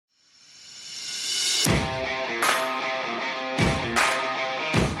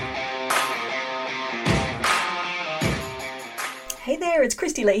there, it's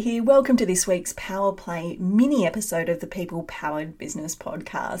Christy Lee here. Welcome to this week's Power Play mini episode of the People Powered Business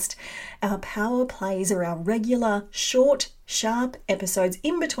Podcast. Our Power Plays are our regular, short, sharp episodes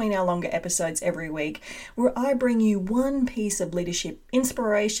in between our longer episodes every week, where I bring you one piece of leadership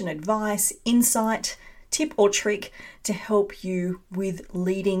inspiration, advice, insight, tip or trick to help you with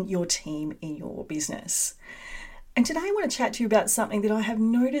leading your team in your business. And today I want to chat to you about something that I have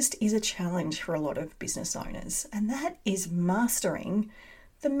noticed is a challenge for a lot of business owners, and that is mastering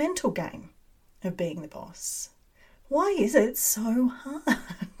the mental game of being the boss. Why is it so hard?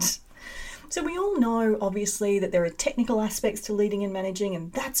 So we all know, obviously, that there are technical aspects to leading and managing,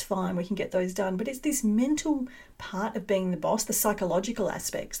 and that's fine, we can get those done. But it's this mental part of being the boss, the psychological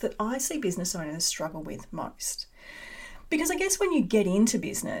aspects, that I see business owners struggle with most. Because I guess when you get into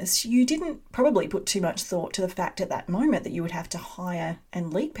business, you didn't probably put too much thought to the fact at that moment that you would have to hire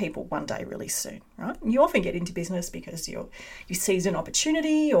and lead people one day really soon, right? You often get into business because you seize an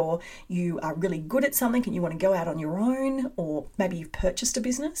opportunity, or you are really good at something and you want to go out on your own, or maybe you've purchased a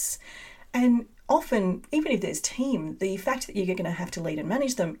business. And often, even if there's team, the fact that you're going to have to lead and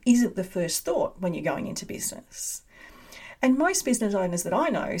manage them isn't the first thought when you're going into business. And most business owners that I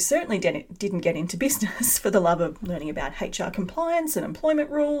know certainly didn't get into business for the love of learning about HR compliance and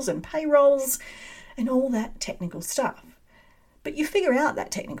employment rules and payrolls and all that technical stuff. But you figure out that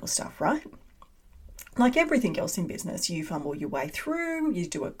technical stuff, right? Like everything else in business, you fumble your way through, you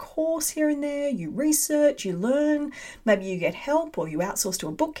do a course here and there, you research, you learn, maybe you get help or you outsource to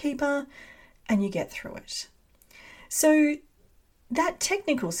a bookkeeper and you get through it. So that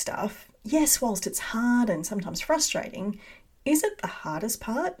technical stuff, yes, whilst it's hard and sometimes frustrating, is it the hardest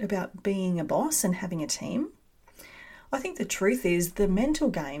part about being a boss and having a team? I think the truth is the mental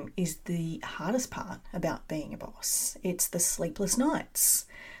game is the hardest part about being a boss. It's the sleepless nights,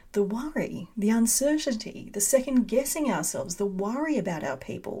 the worry, the uncertainty, the second guessing ourselves, the worry about our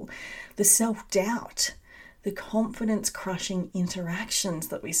people, the self-doubt, the confidence-crushing interactions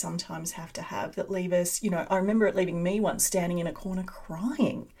that we sometimes have to have that leave us, I remember it leaving me once standing in a corner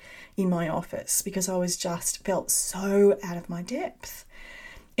crying in my office because I was just felt so out of my depth.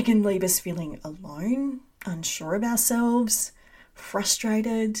 It can leave us feeling alone, unsure of ourselves,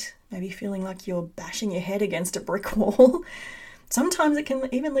 frustrated, maybe feeling like you're bashing your head against a brick wall. Sometimes it can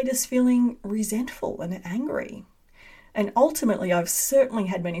even leave us feeling resentful and angry. And ultimately, I've certainly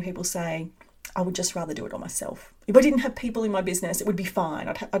had many people say, I would just rather do it all myself. If I didn't have people in my business, it would be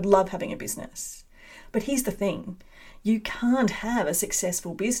fine. I'd love having a business. But here's the thing. You can't have a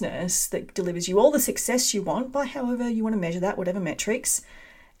successful business that delivers you all the success you want by however you want to measure that, whatever metrics,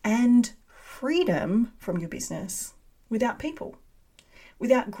 and freedom from your business without people,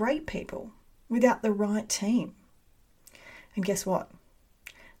 without great people, without the right team. And guess what?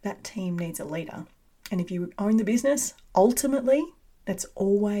 That team needs a leader. And if you own the business, ultimately, that's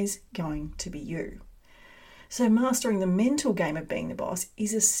always going to be you. So mastering the mental game of being the boss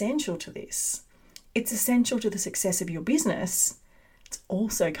is essential to this. It's essential to the success of your business. It's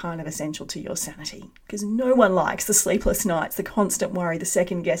also kind of essential to your sanity because no one likes the sleepless nights, the constant worry, the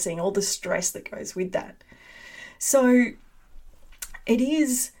second guessing, all the stress that goes with that. So it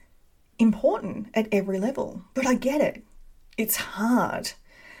is important at every level, but I get it. It's hard.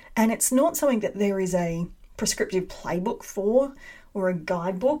 And it's not something that there is a prescriptive playbook for or a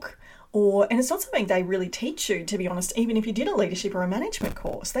guidebook, and it's not something they really teach you, to be honest, even if you did a leadership or a management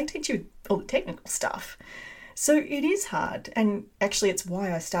course. They teach you all the technical stuff. So it is hard. And actually, it's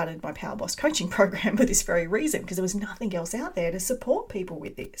why I started my Power Boss coaching program for this very reason, because there was nothing else out there to support people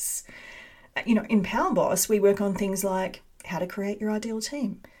with this. In Power Boss, we work on things like how to create your ideal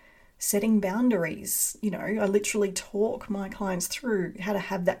team, setting boundaries. I literally talk my clients through how to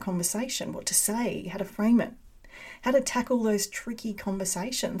have that conversation, what to say, how to frame it, how to tackle those tricky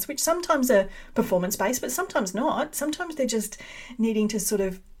conversations, which sometimes are performance-based, but sometimes not. Sometimes they're just needing to sort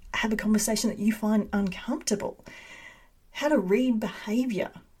of have a conversation that you find uncomfortable. How to read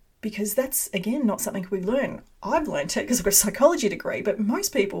behaviour, because that's, again, not something we've learned. I've learned it because I've got a psychology degree, but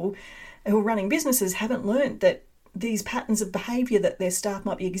most people who are running businesses haven't learned that these patterns of behaviour that their staff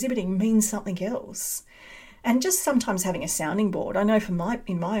might be exhibiting mean something else. And just sometimes having a sounding board. I know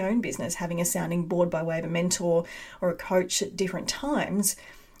in my own business, having a sounding board by way of a mentor or a coach at different times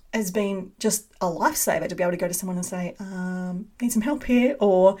has been just a lifesaver to be able to go to someone and say, need some help here,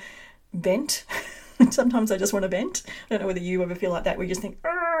 or vent. Sometimes I just want to vent. I don't know whether you ever feel like that, where you just think,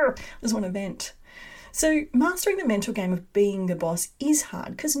 I just want to vent. So mastering the mental game of being the boss is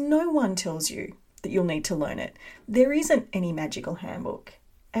hard because no one tells you that you'll need to learn it. There isn't any magical handbook.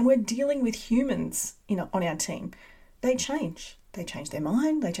 And we're dealing with humans on our team. They change. They change their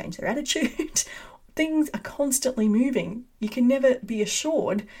mind. They change their attitude. Things are constantly moving. You can never be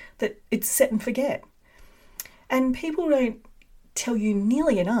assured that it's set and forget. And people don't tell you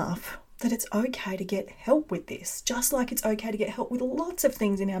nearly enough that it's okay to get help with this, just like it's okay to get help with lots of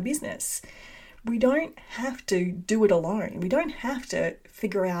things in our business. We don't have to do it alone. We don't have to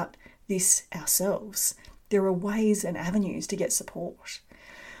figure out this ourselves. There are ways and avenues to get support.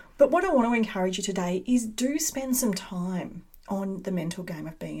 But what I want to encourage you today is do spend some time on the mental game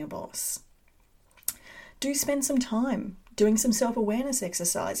of being a boss. Do spend some time doing some self-awareness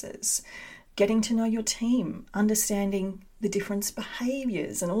exercises, getting to know your team, understanding the different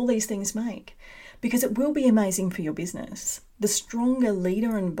behaviours and all these things make, because it will be amazing for your business. The stronger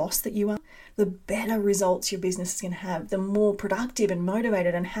leader and boss that you are, the better results your business is going to have, the more productive and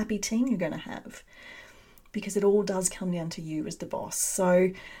motivated and happy team you're going to have, because it all does come down to you as the boss.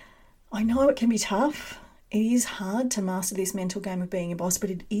 So I know it can be tough. It is hard to master this mental game of being a boss, but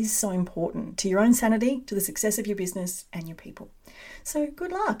it is so important to your own sanity, to the success of your business and your people. So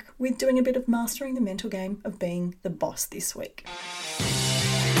good luck with doing a bit of mastering the mental game of being the boss this week.